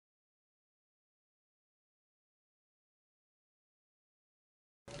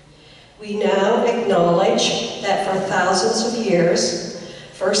We now acknowledge that for thousands of years,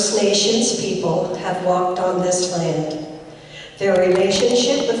 First Nations people have walked on this land. Their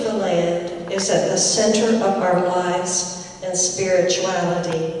relationship with the land is at the center of our lives and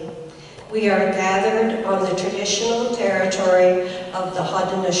spirituality. We are gathered on the traditional territory of the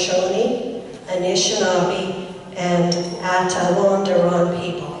Haudenosaunee, Anishinaabe, and Attawandaron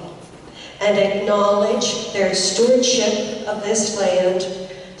people, and acknowledge their stewardship of this land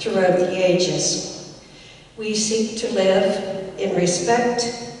throughout the ages. We seek to live in respect,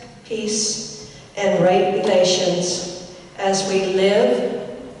 peace, and right relations as we live,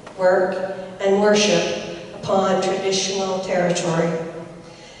 work, and worship upon traditional territory.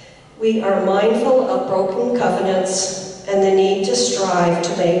 We are mindful of broken covenants and the need to strive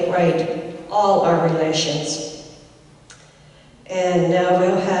to make right all our relations. And now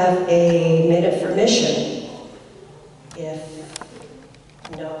we'll have a minute for mission.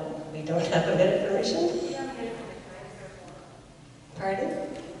 No, we don't have a minute for mission? Pardon?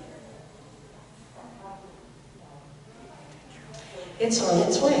 It's on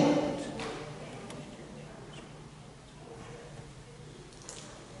its way.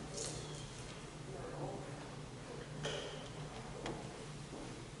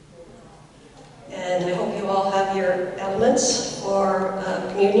 And I hope you all have your elements for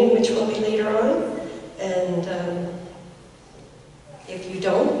communion, which will be later on. And if you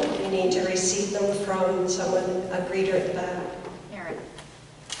don't, you need to receive them from someone, a greeter at the back.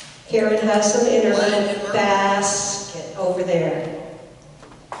 Karen has them in her little basket over there.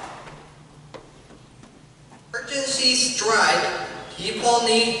 Emergency strike. People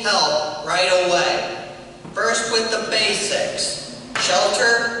need help right away. First with the basics.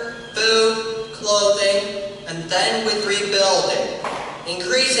 Shelter, food, clothing, and then with rebuilding.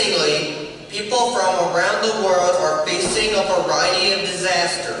 Increasingly, people from around the world are facing a variety of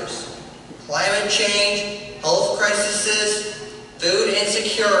disasters. Climate change, health crises, food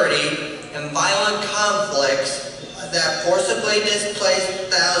insecurity, and violent conflicts that forcibly displace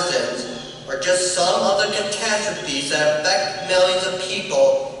thousands are just some of the catastrophes that affect millions of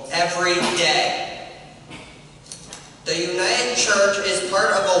people every day. The United Church is part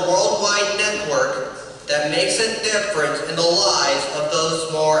of a worldwide network that makes a difference in the lives of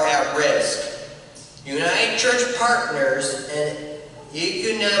those more at risk. United Church partners and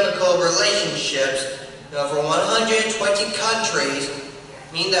economical relationships in over 120 countries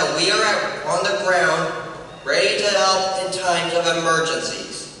mean that we are on the ground ready to help in times of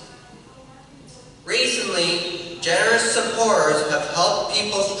emergencies. Recently, generous supporters have helped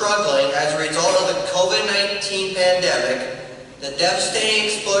people struggling as a result of the COVID-19 pandemic, the devastating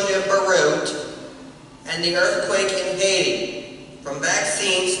explosion in Beirut, and the earthquake in Haiti. From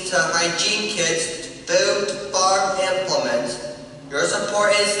vaccines to hygiene kits, to food, to farm implements, your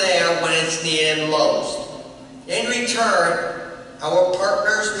support is there when it's needed most. In return, our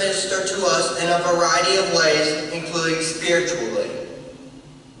partners minister to us in a variety of ways, including spiritually.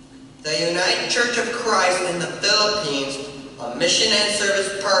 The United Church of Christ in the Philippines, a mission and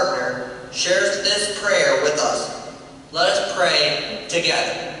service partner, shares this prayer with us. Let us pray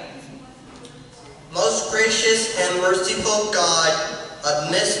together. Most gracious and merciful God,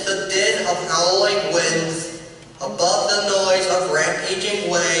 amidst the din of howling winds, above the noise of rampaging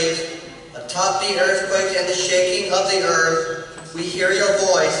waves, atop the earthquake and the shaking of the earth, we hear your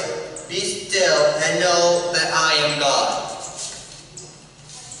voice. Be still and know that I am God.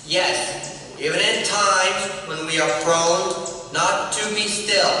 Yes, even in times when we are prone not to be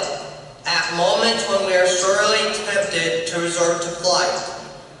still, at moments when we are sorely tempted to resort to flight,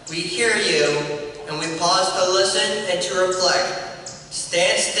 we hear you and we pause to listen and to reflect.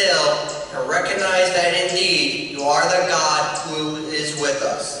 Stand still and recognize that indeed you are the God who is with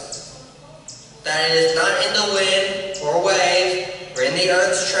us. That it is not in the wind or waves or in the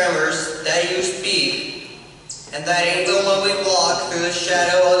earth's tremors that you speak, and that even when we walk through the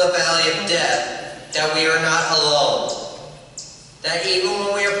shadow of the valley of death, that we are not alone. That even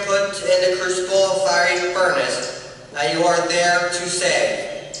when we are put in the crucible of fiery furnace, that you are there to save.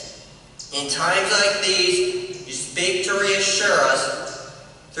 In times like these, you speak to reassure us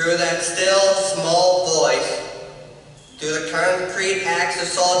through that still, small voice, through the concrete acts of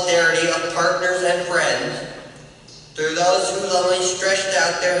solidarity of partners and friends, through those who lovingly stretched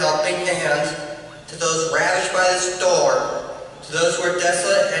out their helping hands, to those ravished by the storm, to those who are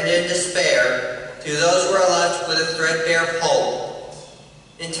desolate and in despair, to those who are left with a threadbare hope.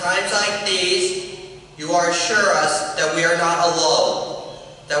 In times like these, you assure us that we are not alone,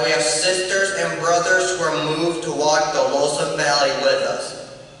 that we have sisters and brothers who are moved to walk the lonesome valley with us.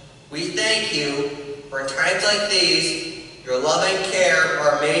 We thank you, for in times like these, your loving care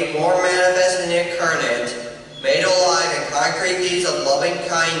are made more manifest in the incarnate, made alive in concrete deeds of loving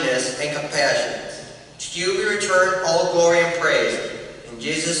kindness and compassion. To you we return all glory and praise. In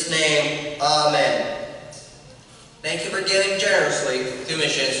Jesus' name, amen. Thank you for giving generously to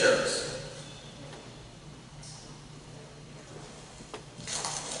mission service.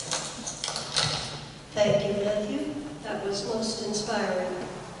 Thank you, Matthew. That was most inspiring.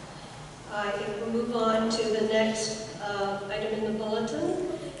 I think we'll move on to the next item in the bulletin,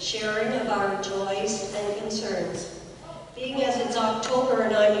 sharing of our joys and concerns. Being as it's October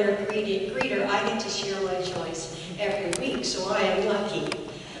and I'm your greeter, I get to share my joys every week, so I am lucky.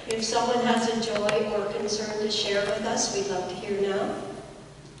 If someone has a joy or concern to share with us, we'd love to hear now.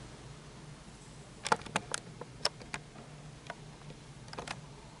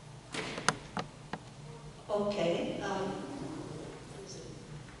 Okay.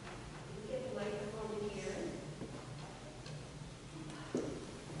 Get the microphone in here.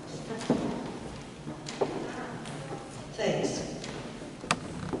 Thanks.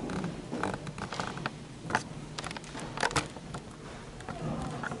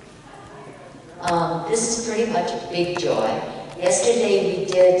 This is pretty much a big joy. Yesterday we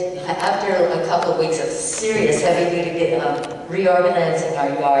did, after a couple of weeks of serious heavy-duty reorganizing our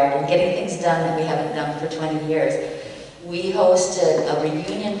yard and getting things done that we haven't done for 20 years, we hosted a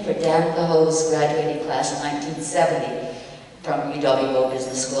reunion for Dan Cahoe's graduating class in 1970 from UWO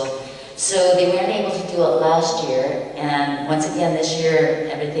Business School. So they weren't able to do it last year, and once again this year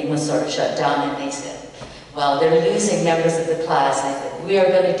everything was sort of shut down, and they said, well, they're losing members of the class. And I said, we are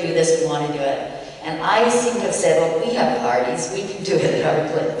going to do this, we want to do it. And I seem to have said, well, we have parties, we can do it at our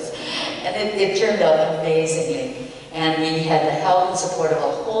place. And it turned out amazingly. And we had the help and support of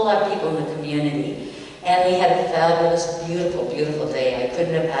a whole lot of people in the community. And we had a fabulous, beautiful, beautiful day. I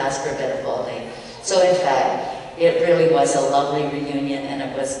couldn't have asked for a better fall day. So in fact, it really was a lovely reunion, and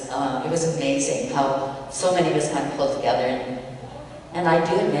it was amazing how so many of us kind of pulled together. And I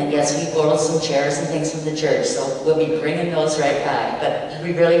do admit, yes, we borrowed some chairs and things from the church, so we'll be bringing those right back. But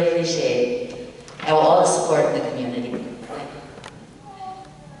we really appreciate all the support in the community.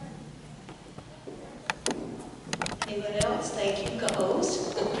 Anyone else? Thank you,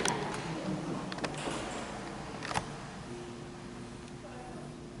 Cahoes.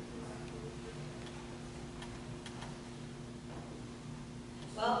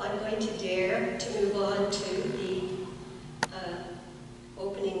 Well, I'm going to dare to move on to the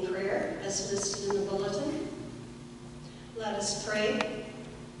opening prayer as listed in the bulletin. Let us pray.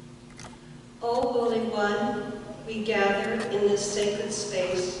 O Holy One, we gather in this sacred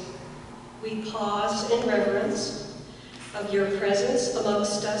space. We pause in reverence of your presence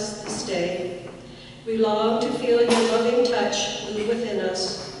amongst us this day. We long to feel your loving touch move within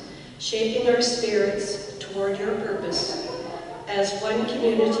us, shaping our spirits toward your purpose as one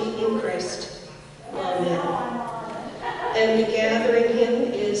community in Christ. Amen. And the gathering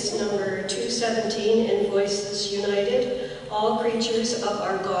hymn is number 217 in Voices United, All Creatures of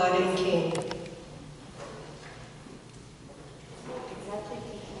Our God and King.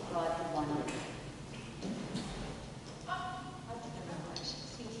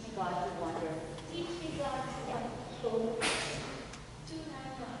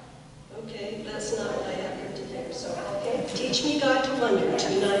 Okay, that's not what I have here today, so okay. Teach me, God, to wonder,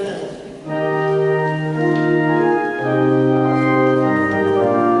 299.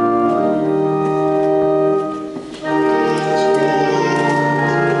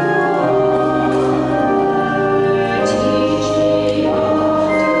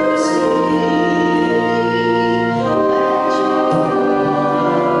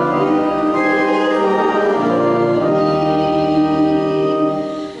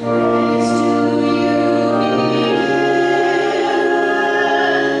 Praise to you,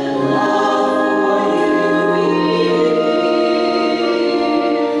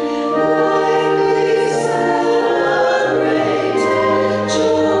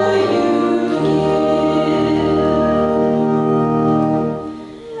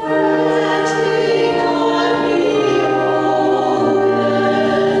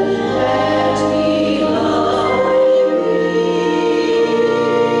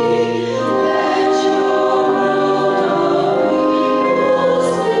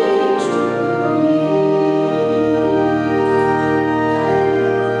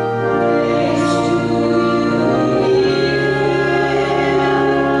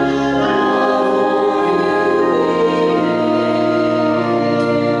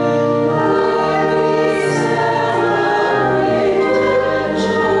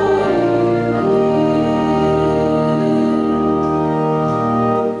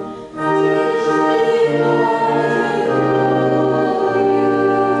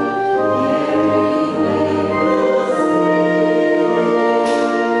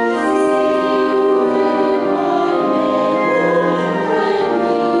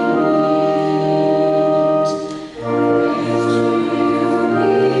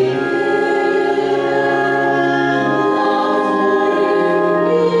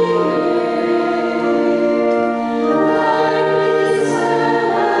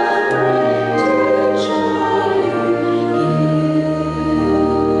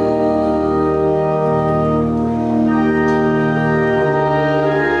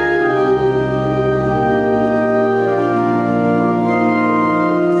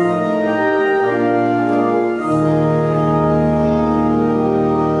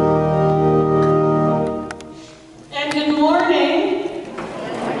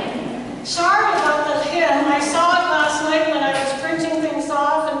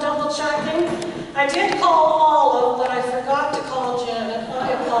 I did call Olive, but I forgot to call Janet.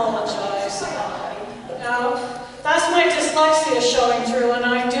 I apologize. Now, that's my dyslexia showing through, and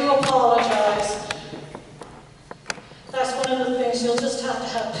I do apologize. That's one of the things, you'll just have to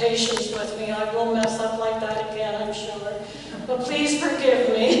have patience with me. I will mess up like that again, I'm sure. But please forgive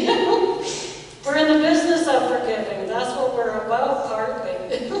me. We're in the business of forgiving. That's what we're about,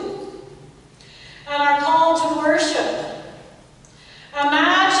 partly. And our call to worship.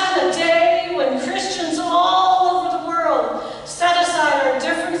 Imagine a day when Christians all over the world set aside our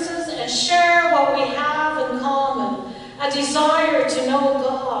differences and share what we have in common, a desire to know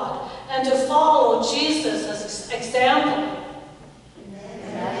God and to follow Jesus as example.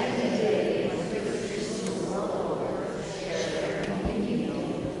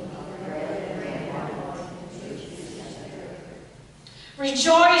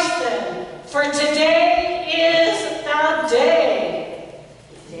 Rejoice then, for today is the day.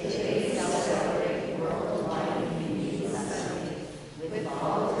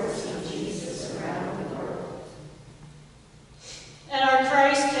 And our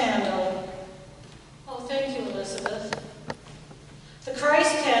Christ candle. Oh, thank you, Elizabeth. The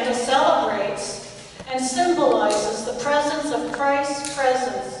Christ candle celebrates and symbolizes the presence of Christ's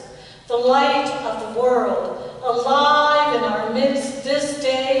presence, the light of the world, alive in our midst this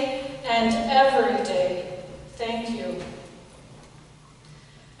day and every day. Thank you.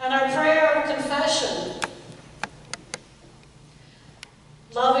 And our prayer of confession.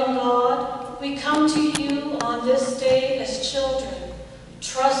 Loving God, we come to you on this day as children,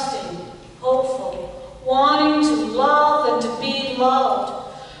 trusting, hopeful, wanting to love and to be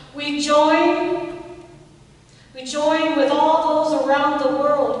loved. We join with all those around the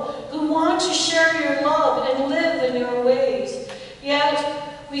world who want to share your love and live in your ways. Yet,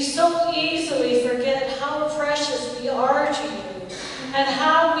 we so easily forget how precious we are to you and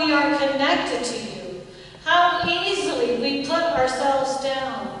how we are connected to you. How easily we put ourselves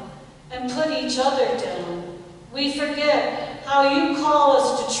down and put each other down. We forget how you call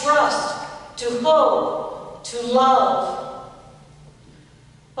us to trust, to hope, to love.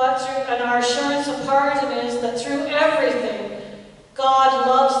 And our assurance of pardon is that through everything, God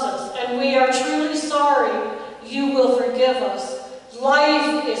loves us, and we are truly sorry you will forgive us.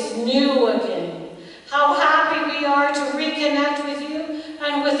 Life is new again. How happy we are to reconnect with you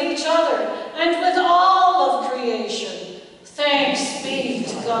and with each other and with all of creation. Thanks be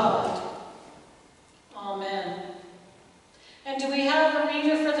to God. Amen. And do we have a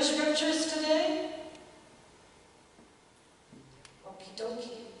reader for the scriptures today? Okie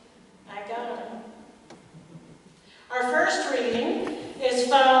dokie. I got it. Our first reading is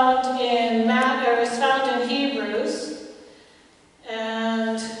found in Hebrews,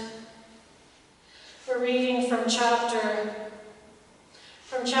 and we're reading from chapter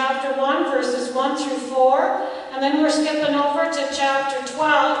 1, verses 1 through 4, and then we're skipping over to chapter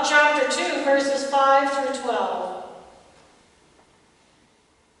 2, verses 5 through 12.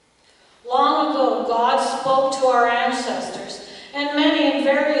 Long ago, God spoke to our ancestors, and many in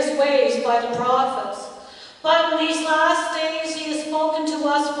various ways by the prophets. But in these last days he has spoken to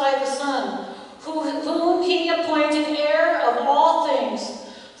us by the Son, whom he appointed heir of all things,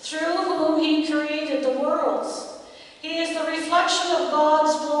 through whom he created the worlds. He is the reflection of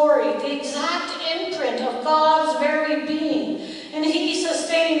God's glory, the exact imprint of God's very being, and he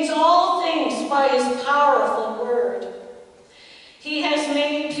sustains all things by his powerful word. He has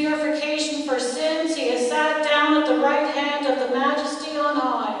made purification for sins. He has sat down at the right hand of the Majesty on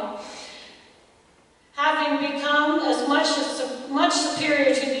high, having become as much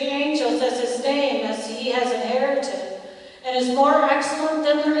superior to the angels as his name as he has inherited, and is more excellent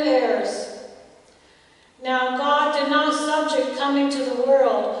than their heirs. Now God did not subject coming to the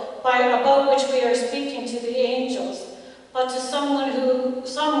world about which we are speaking to the angels, but to someone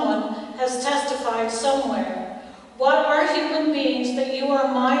has testified somewhere. What are human beings that you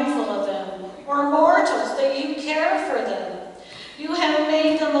are mindful of them, or mortals that you care for them? You have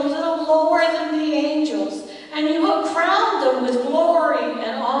made them a little lower than the angels, and you have crowned them with glory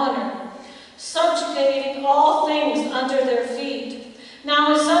and honor, subjugating all things under their feet.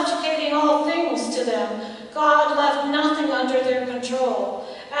 Now in subjugating all things to them, God left nothing under their control.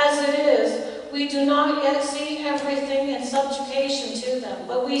 As it is, we do not yet see everything in subjugation to them,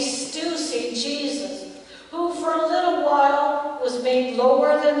 but we do see Jesus, who for a little while was made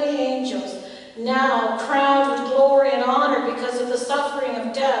lower than the angels, now crowned with glory and honor because of the suffering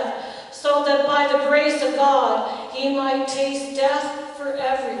of death, so that by the grace of God he might taste death for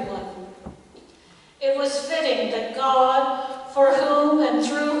everyone. It was fitting that God, for whom and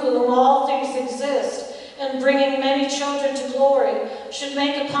through whom all things exist, and bringing many children to glory, should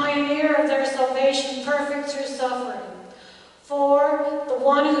make a pioneer of their salvation perfect through suffering. For the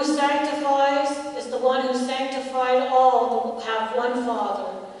one who sanctifies is the one who sanctified all who have one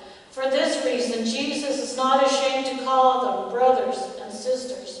Father. For this reason, Jesus is not ashamed to call them brothers and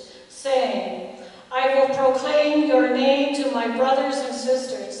sisters, saying, I will proclaim your name to my brothers and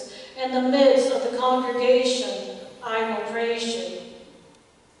sisters. In the midst of the congregation, I will praise you.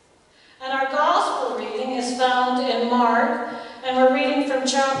 And our gospel reading is found in Mark, and we're reading from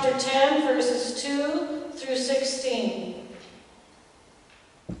chapter 10, verses 2 through 16.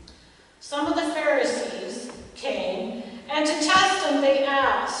 Some of the Pharisees came, and to test him they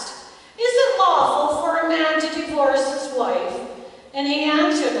asked, Is it lawful for a man to divorce his wife? And he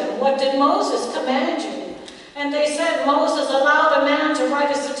answered them, What did Moses command you? And they said, Moses allowed a man to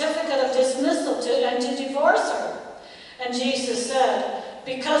write a certificate of dismissal and to divorce her. And Jesus said,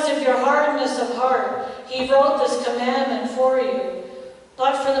 Because of your hardness of heart, he wrote this commandment for you.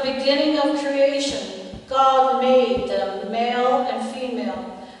 But from the beginning of creation, God made them male and female.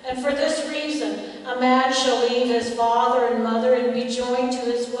 And for this reason, a man shall leave his father and mother and be joined to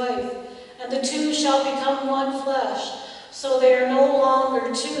his wife, and the two shall become one flesh. So they are no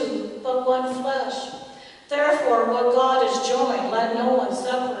longer two, but one flesh. Therefore, what God has joined, let no one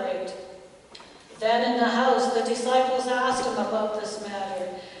separate. Then in the house the disciples asked him about this matter,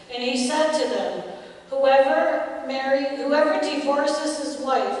 and he said to them, Whoever divorces his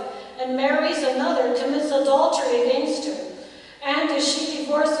wife and marries another commits adultery against her. And if she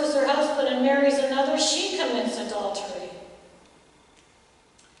divorces her husband and marries another, she commits adultery.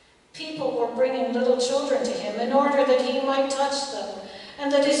 People were bringing little children to him in order that he might touch them.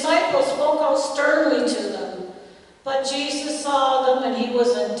 And the disciples spoke out sternly to them. But Jesus saw them, and he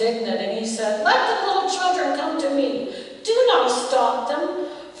was indignant, and he said, Let the little children come to me. Do not stop them,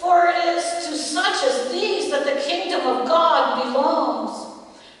 for it is to such as these that the kingdom of God belongs.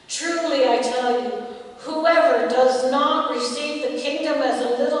 Truly, I tell you, whoever does not receive the kingdom as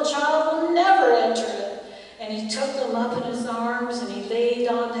a little child will never enter it. And he took them up in his arms, and he laid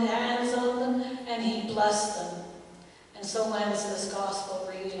on his hands on them, and he blessed them. And so ends this gospel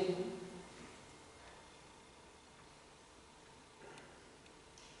reading.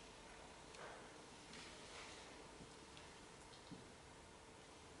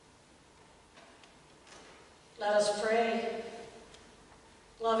 Let us pray.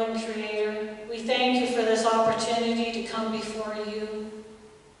 Loving Creator, we thank you for this opportunity to come before you.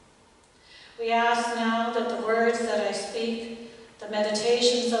 We ask now that the words that I speak, the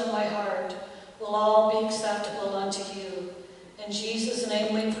meditations of my heart, will all be acceptable unto you. In Jesus'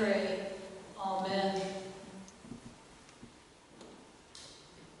 name we pray. Amen.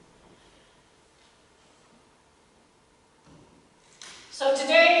 So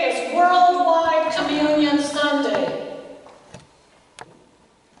today is Worldwide Communion Sunday.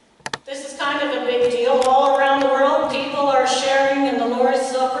 This is kind of a big deal. All around the world, people are sharing in the Lord's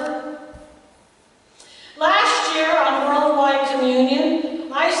Supper. Last year on Worldwide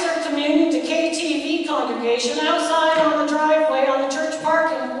Communion, I served communion to KTV congregation outside on the driveway on the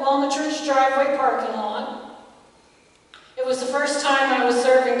church driveway parking lot. It was the first time I was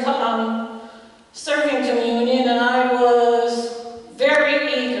serving communion, and I was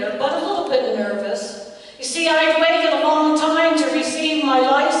very eager, but a little bit nervous. You see, I'd waited a long time to receive my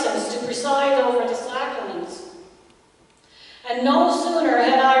license to preside over the sacraments. And no sooner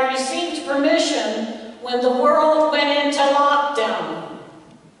had I received permission when the world went into lockdown.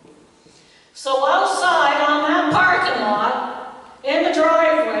 So outside on that parking lot, in the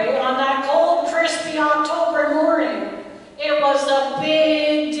driveway, on that cold, crispy October morning, it was a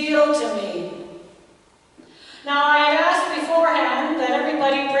big deal to me. Now, I had asked beforehand that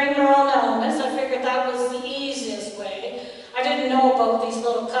everybody bring their own elements. I figured that was the easiest way. I didn't know about these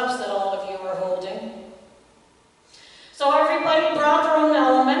little cups that all of you are holding. So everybody brought their own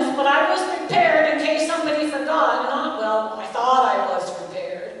elements, but I was prepared in case somebody forgot. I thought I was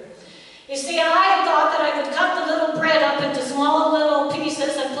prepared. You see, I had thought that I could cut the little bread up into small little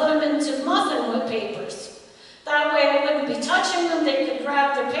pieces and put them into muffin papers. That way I wouldn't be touching them, they could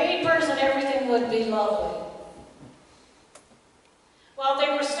grab the papers, and everything would be lovely. Well, they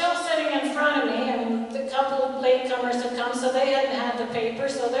were still sitting in front of me, and the couple of latecomers had come, so they hadn't had the paper,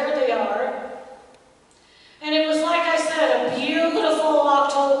 so there they are. And it was, like I said, a beautiful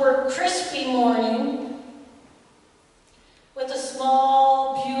October, crispy morning with a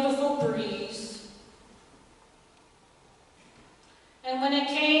small, beautiful breeze. And when it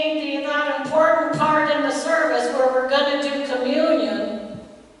came to that important part in the service where we're going to do communion,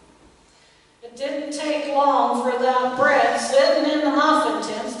 it didn't take long for that bread sitting in the muffin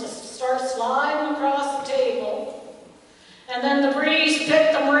tins to start sliding across the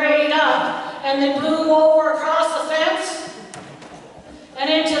and they blew over across the fence and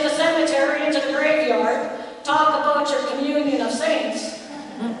into the cemetery, into the graveyard. Talk about your communion of saints.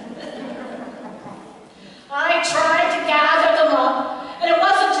 I tried to gather them up, and it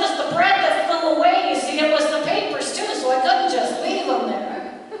wasn't just the bread that flew away, you see, it was the papers too, so I couldn't just leave them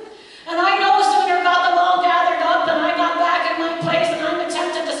there. And I no sooner got them all gathered up and I got back in my place and I'm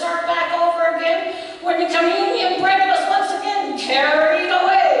attempted to start back over again when the communion bread was once again carried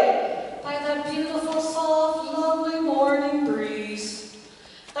away by that beautiful, soft, lovely morning breeze.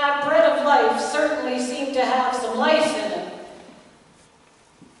 That bread of life certainly seemed to have some life in it.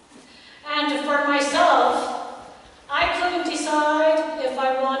 And for myself, I couldn't decide if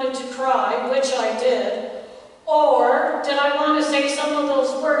I wanted to cry, which I did, or did I want to say some of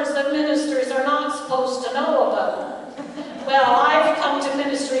those words that ministers are not supposed to know about? Well, I've come to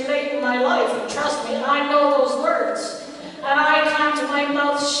ministry late in my life, and trust me, I know those words. And I come to my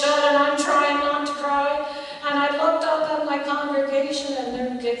mouth shut, and I'm trying not to cry. And I looked up at my congregation, and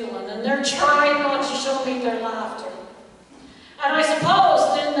they're giggling, and they're trying not to show me their laughter. And I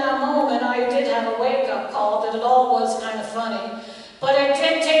suppose in that moment I did have a wake-up call that it all was kind of funny. But it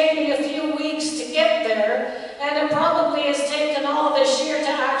did take me a few weeks to get there, and it probably has taken all this year to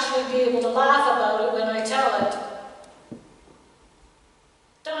actually be able to laugh about it when I tell it.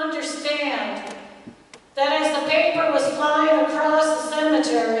 To understand that as the paper was flying across the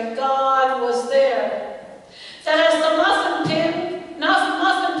cemetery, God was there. That as the muffin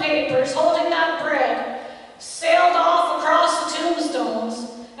papers holding that bread sailed off across the tombstones,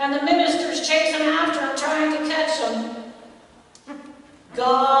 and the ministers chasing after them, trying to catch them,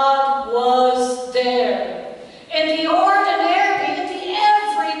 God was there. In the ordinary, in the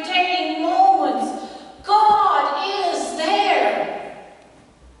everyday moments, God is there.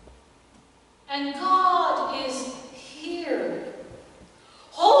 And God is here.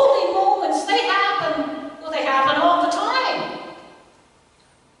 Holy moments, they happen all the time.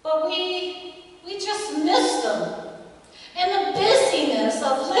 But we just miss them. In the busyness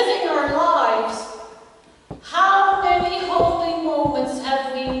of living our lives, how many holy moments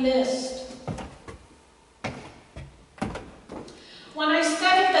have we missed? When I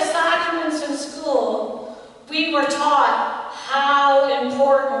studied the sacraments in school, we were taught how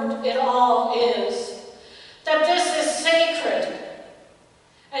important it all is. That this is sacred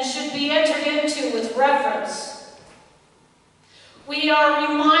and should be entered into with reverence. We are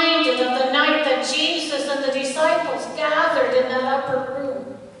reminded of the night that Jesus and the disciples gathered in that upper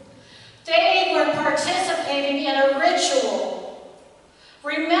room. They were participating in a ritual,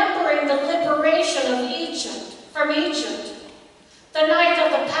 remembering the liberation of from Egypt, the night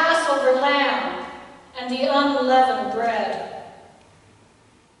of the Passover lamb and the unleavened bread.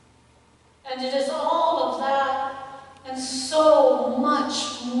 And it is all of that and so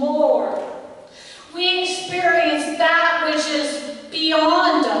much more. We experience that which is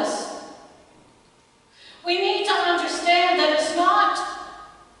beyond us. We need to understand that it's not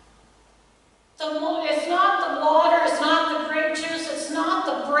the water, it's not the grape juice, it's not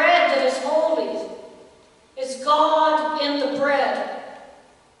the bread that is holy. It's God in the bread.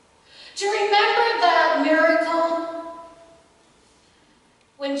 Do you remember that miracle?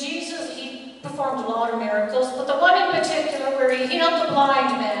 When Jesus, he performed a lot of miracles, but the one in particular where he healed the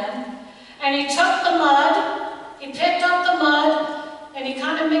blind man, and he took the mud, he picked up the mud, and he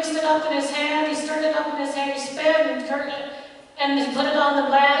kind of mixed it up in his hand, he stirred it up in his hand, he spit and he put it on the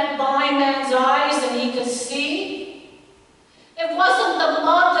blind man's eyes, and he could see. It wasn't the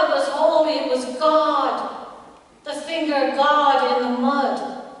mud that was holy, it was God, the finger of God in the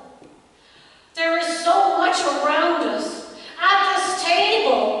mud. There is so much around us. At this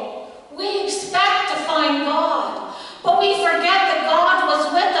table, we expect to find God, but we forget that God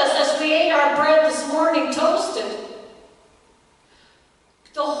was with us as we ate our bread this morning, toasted.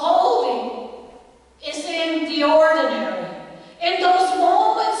 The holy is in the ordinary, in those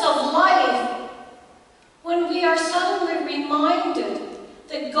moments of life when we are suddenly reminded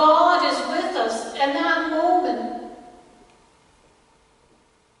that God is with us in that moment.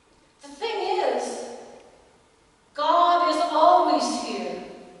 The thing is, God is always here,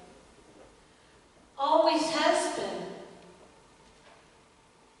 always has been.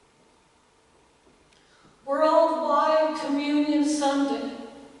 Worldwide Communion Sunday.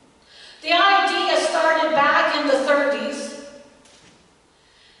 The idea started back in the 30s,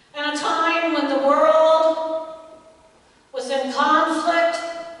 in a time when the world was in conflict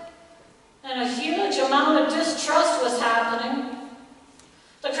and a huge amount of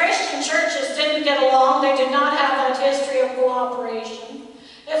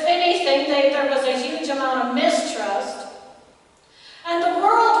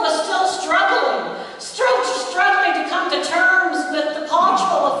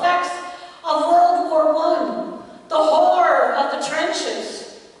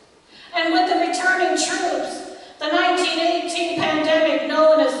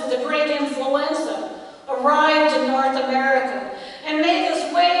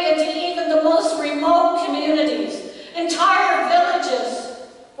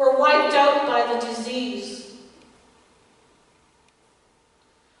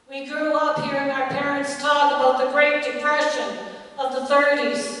We grew up hearing our parents talk about the Great Depression of the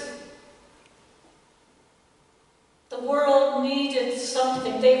 30s. The world needed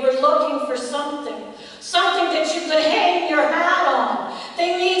something. They were looking for something. Something that you could hang your hat on.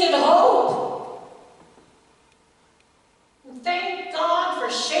 They needed hope. And thank God for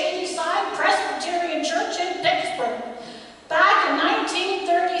Shadyside Presbyterian Church in Pittsburgh. Back in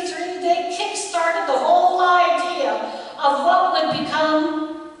 1933, they kick-started the whole idea of what would become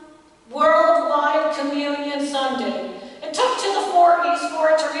Worldwide Communion Sunday. It took to the 40s for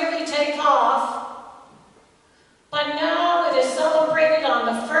it to really take off. But now it is celebrated on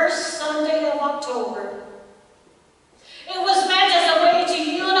the first Sunday of October. It was meant as a way to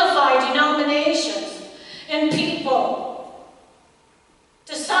unify denominations and people,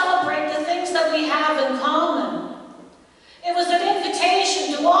 to celebrate the things that we have in common. It was an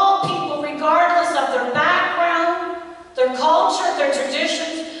invitation to all people, regardless of their background, their culture, their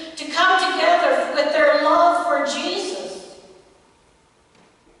traditions, to come together with their love for Jesus.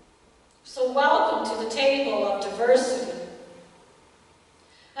 So welcome to the table of diversity.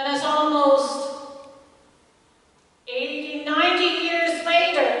 And as almost 80, 90 years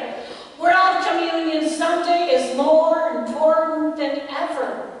later, World Communion Sunday is more important than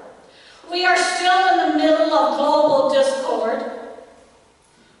ever. We are still in the middle of global discord,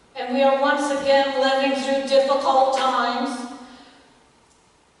 and we are once again living through difficult times.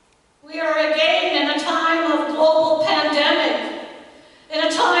 We are again in a time of global pandemic, in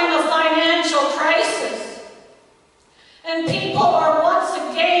a time of financial crisis. And people are once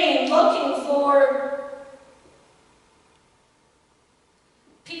again looking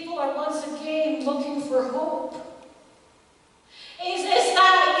for hope. Is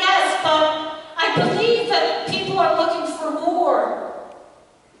that, yes, but I believe that people are looking for more,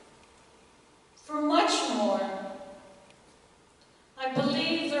 for much more. I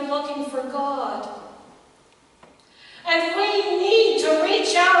believe they're looking for God. And we need to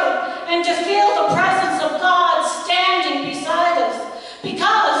reach out and to feel the presence of God standing beside us.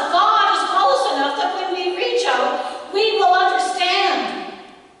 Because God is close enough that when we reach out, we will understand.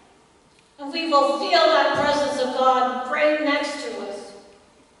 And we will feel that presence of God right next to us.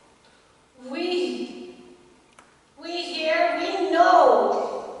 We hear, we know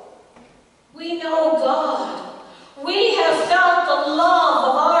God. We have felt the love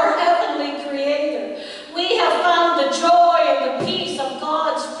of our Heavenly Creator. We have found the joy and the peace of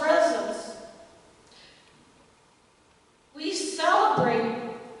God's presence. We celebrate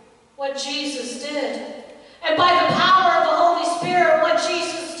what Jesus did. And by the power of the Holy Spirit, what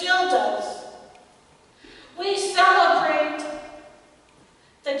Jesus still does. We celebrate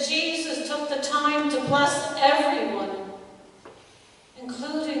that Jesus took the time to bless everyone,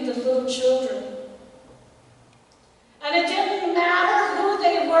 including the little children. And it didn't matter who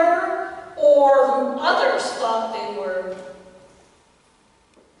they were or who others thought they were.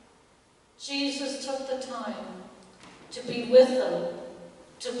 Jesus took the time to be with them,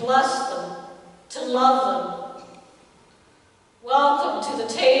 to bless them, to love them. Welcome to the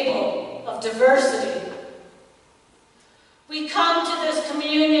table of diversity. We come to this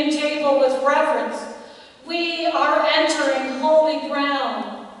communion table with reverence. We are entering holy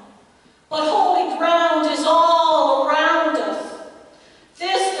ground. But holy ground is all around us.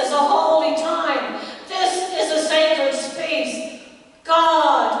 This is a holy time. This is a sacred space.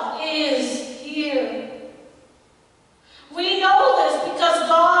 God is here. We know this because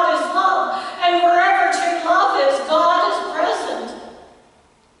God is love, and wherever true love is, God is present.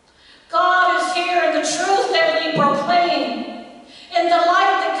 God is here in the truth that we proclaim, in the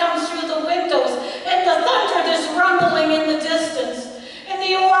light that comes through the windows, in the thunder that's rumbling in the distance, in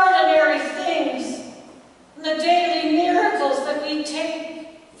the ordinary things, in the daily miracles that we take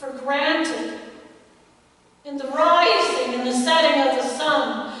for granted, in the rising and the setting of the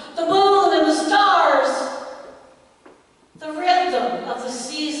sun, the moon and the stars, the rhythm of the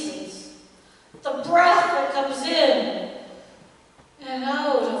seasons, the breath that comes in and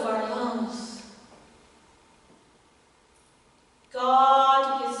out of our lungs.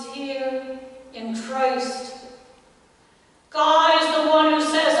 God is here in Christ. God is the one who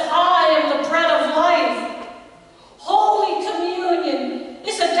says, I am the bread of life. Holy Communion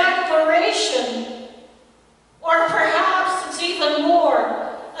is a declaration, or perhaps it's even more,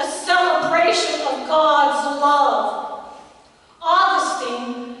 a celebration of God's love.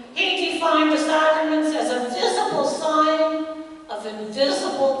 Augustine, he defined the sacraments as a visible sign of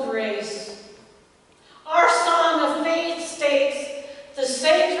invisible grace. Our song of faith states, the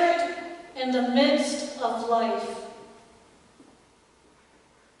sacred in the midst of life.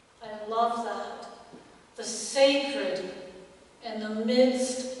 I love that. The sacred in the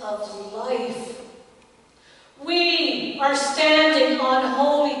midst of life. We are standing on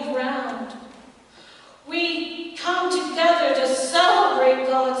holy ground. We come together to celebrate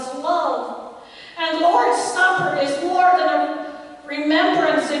God's love. And Lord's Supper is more than a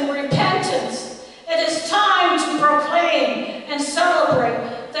remembrance and repentance. It is time to proclaim and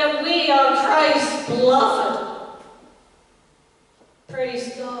celebrate that we are Christ's beloved.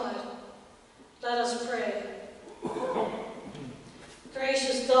 Praise God. Let us pray.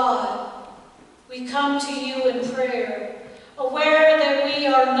 Gracious God, we come to you in prayer, aware that we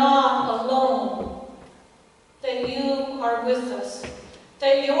are not alone, that you are with us,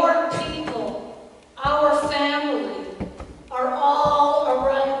 that your people, our family, are all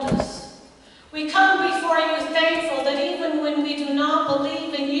around us. We come before you thankful that even when we do not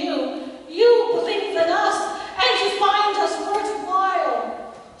believe in you, you believe in us, and you find us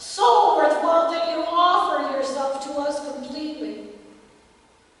worthwhile, so worthwhile that you offer yourself to us completely.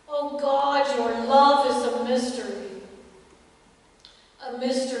 Oh God, your love is a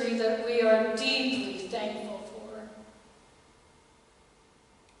mystery that we are deeply thankful for.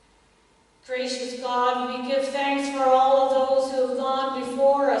 Gracious God, we give thanks for all of those who have gone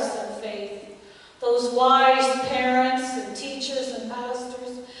before us in faith, those wise parents and teachers and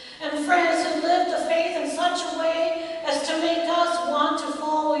pastors and friends who lived the faith in such a way as to make us want to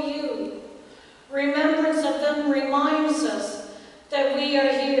follow you. Remembrance of them reminds us that we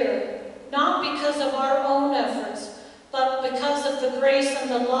are here, not because of our own efforts, but because of the grace and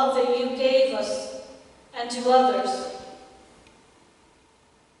the love that you gave us and to others.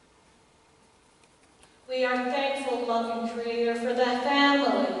 We are thankful, loving Creator, for the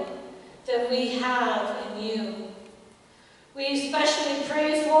family that we have in you. We especially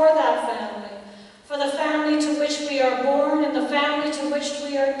pray for that family, for the family to which we are born and the family to which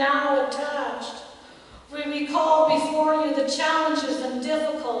we are now attached. We recall before you the challenges and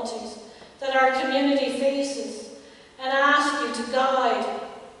difficulties that our community faces and ask you to guide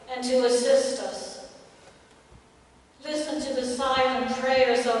and to assist us. Listen to the silent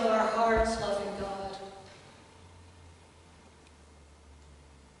prayers of our hearts, loving God.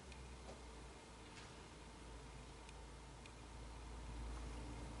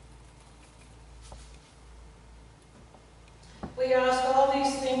 We ask all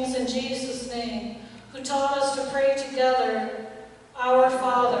these things in Jesus' name, who taught us to pray together, Our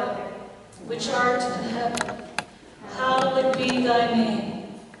Father, which art in heaven, hallowed be thy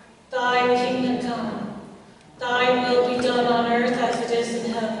name. Thy kingdom come, thy will be done on earth as it is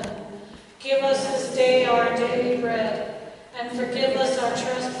in heaven. Give us this day our daily bread, and forgive us our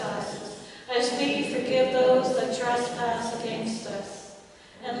trespasses, as we forgive those that trespass against us.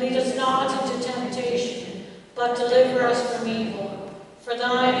 And lead us not into temptation, but deliver us from evil. For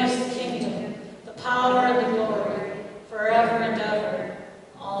thine is the kingdom, the power, and the glory, forever and ever.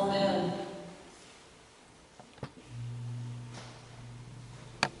 Amen.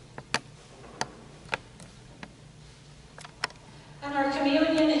 And our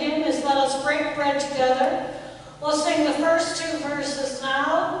communion hymn is Let Us Break Bread Together. We'll sing the first two verses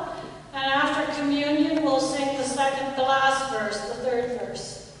now, and after communion we'll sing the last verse, the third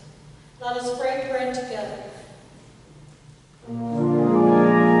verse. Let us break bread together. Together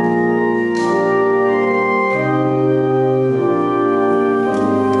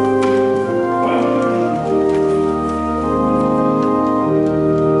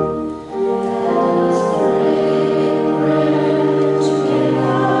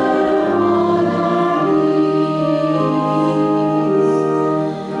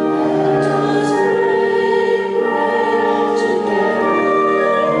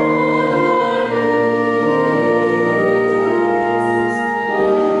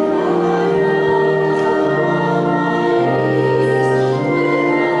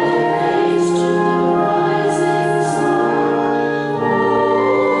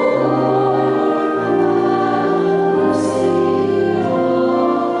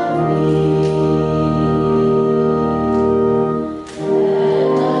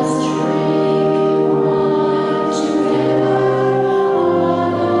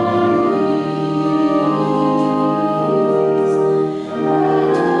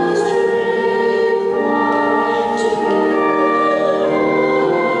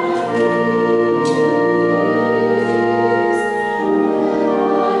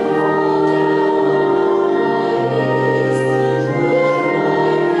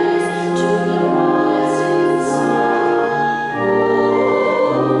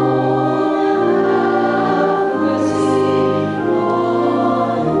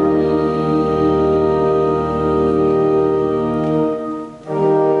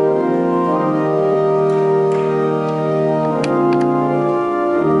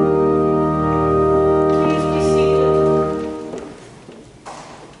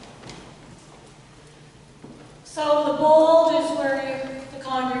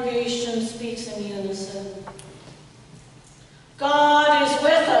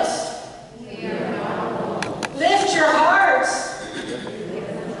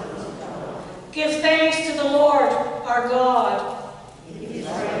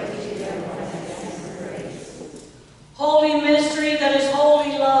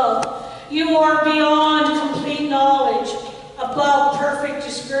You are beyond complete knowledge, above perfect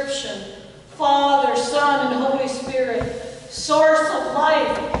description. Father, Son, and Holy Spirit, source of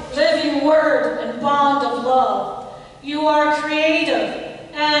life, living word, and bond of love. You are creative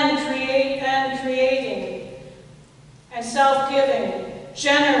and creating, and self-giving,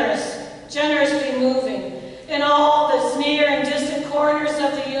 generously moving in all the near and distant corners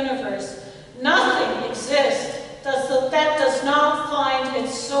of the universe. Nothing exists that does not find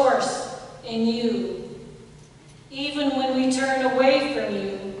its source in you. Even when we turn away from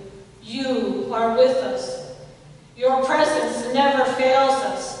you, you are with us. Your presence never fails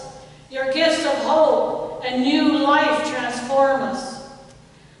us. Your gifts of hope and new life transform us.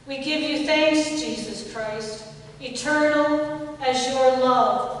 We give you thanks, Jesus Christ, eternal as your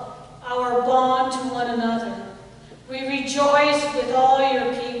love, our bond to one another. We rejoice with all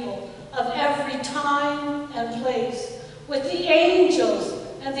your people of every time and place, with the angels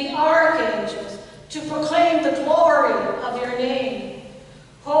and the archangels, to proclaim the glory of your name.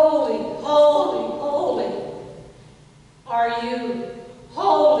 Holy, holy, holy are you.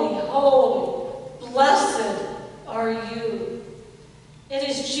 Holy, holy, blessed are you. It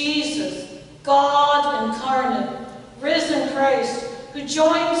is Jesus, God incarnate, risen Christ, who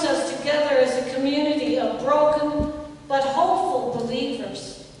joins us together as a community of broken but hopeful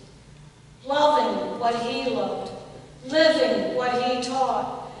believers, loving what he loved, living what he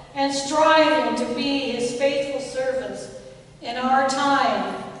taught, and striving to be his faithful servants in our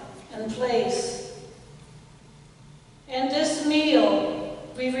time and place. In this meal,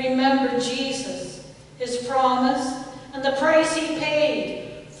 we remember Jesus, his promise, and the price he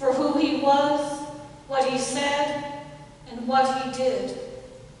paid for who he was, what he said, and what he did.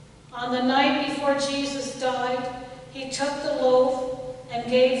 On the night before Jesus died, he took the loaf and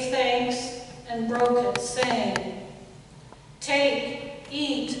gave thanks and broke it, saying, "Take,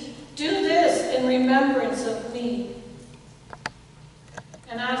 eat, do this in remembrance of me."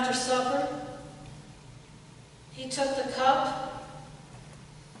 And after supper, he took the cup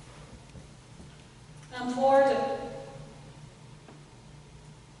and poured it.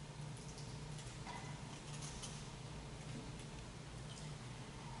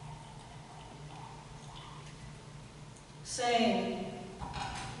 Saying,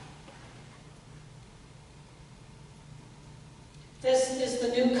 "This is the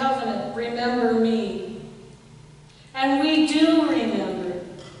new covenant, remember me." And we do remember.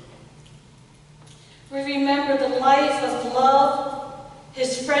 We remember the life of love,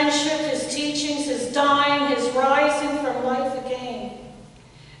 his friendship, his teachings, his dying, his rising from life again.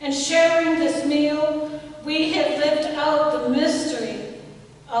 And sharing this meal, we have lived out the mystery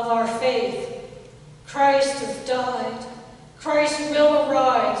of our faith. Christ has died. Christ will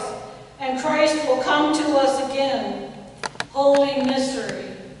arise, and Christ will come to us again. Holy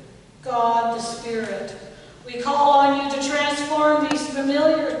mystery, God the Spirit, we call on you to transform these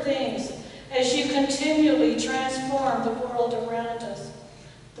familiar things as you continually transform the world around us.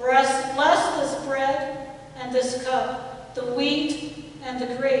 Bless this bread and this cup, the wheat and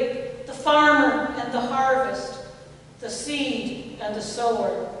the grape, the farmer and the harvest, the seed and the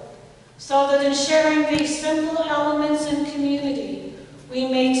sower, so that in sharing these simple elements in community, we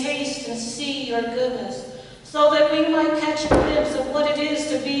may taste and see your goodness, so that we might catch a glimpse of what it is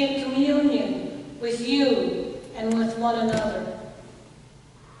to be in communion with you and with one another.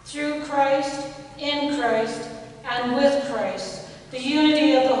 Through Christ, in Christ, and with Christ, the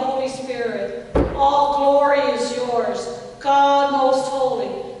unity of the Holy Spirit, all glory is yours, God most holy,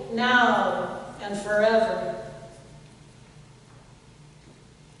 now and forever.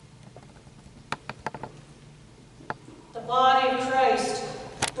 The body of Christ,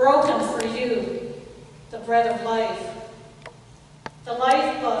 broken for you, the bread of life. The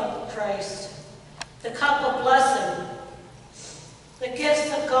lifeblood of Christ, the cup of blessing, the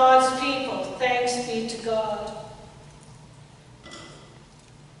gifts of God's people, thanks be to God.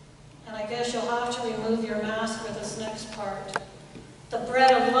 And I guess you'll have to remove your mask for this next part. The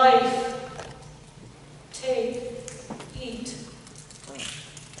bread of life, take, eat.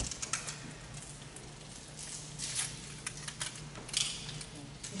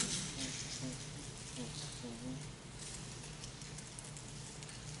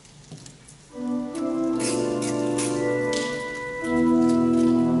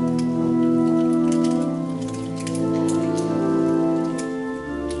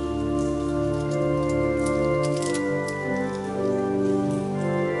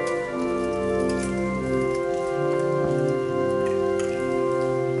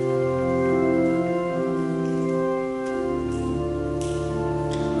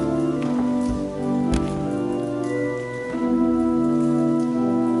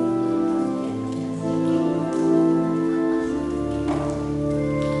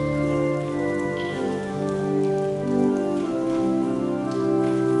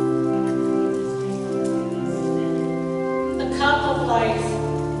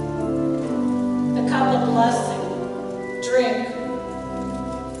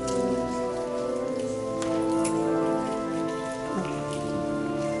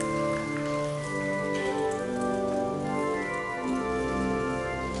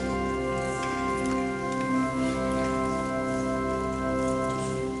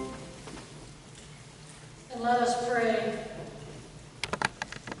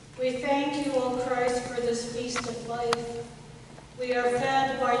 We are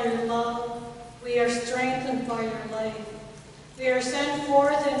fed by your love. We are strengthened by your light. We are sent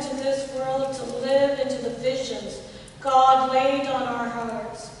forth into this world to live into the visions God laid on our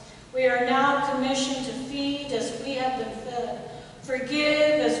hearts. We are now commissioned to feed as we have been fed,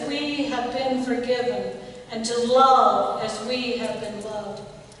 forgive as we have been forgiven, and to love as we have been loved.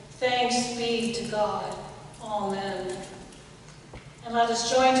 Thanks be to God. Amen. And let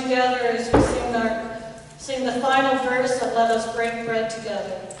us join together as we sing the final verse of Let Us Break Bread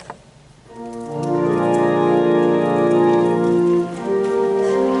Together.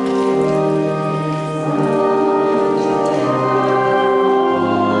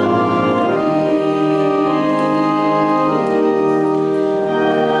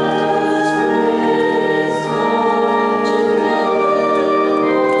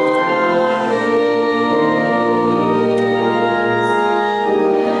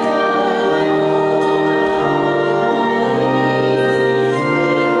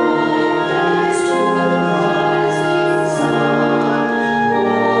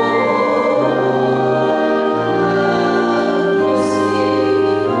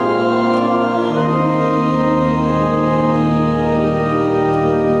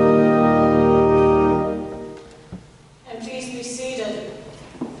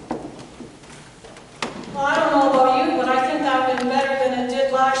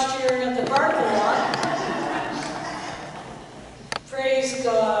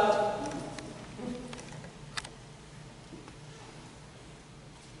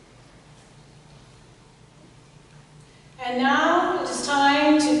 And now it is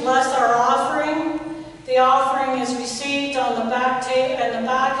time to bless our offering. The offering is received on the back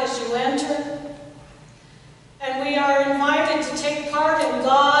as you enter. And we are invited to take part in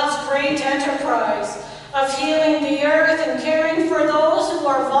God's great enterprise of healing the earth and caring for those who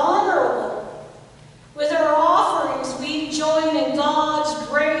are vulnerable. With our offerings, we join in God's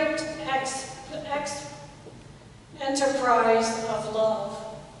great enterprise of love.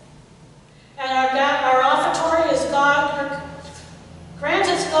 And our offertory is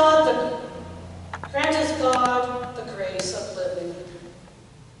grant us God the grace of living.